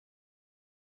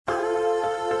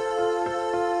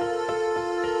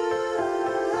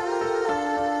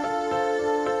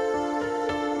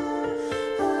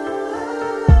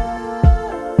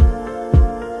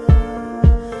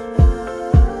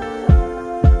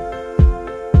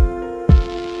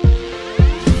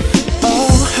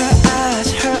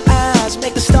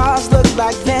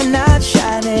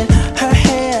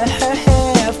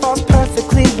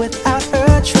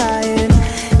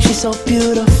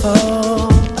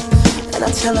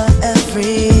tell her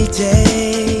every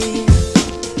day.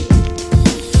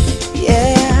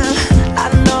 Yeah, I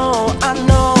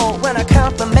know, when I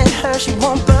compliment her, she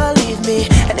won't believe me.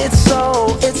 And it's so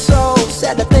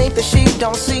sad to think that she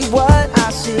don't see what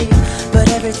I see. But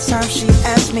every time she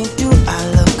asks me, do I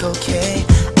look okay,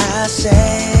 I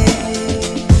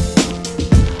say,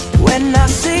 when I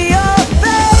see your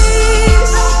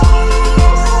face,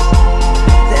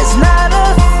 there's not a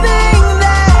thing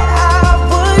that I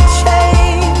would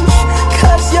change.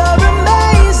 'Cause you're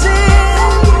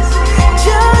amazing,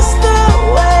 just the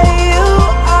way you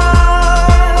are.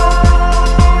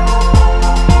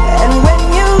 And when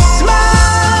you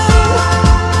smile,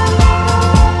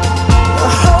 the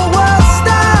whole world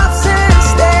stops and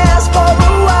stares for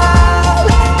a while.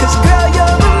 'Cause girl,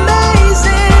 you're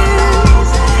amazing,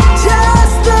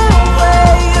 just the way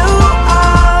you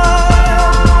are.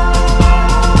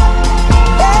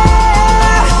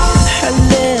 Yeah.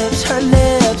 Her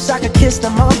lips, I could kiss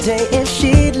them all day if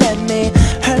she'd let me.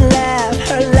 Her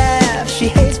laugh, she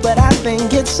hates but I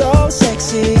think it's so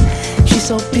sexy. She's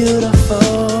so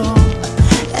beautiful,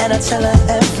 and I tell her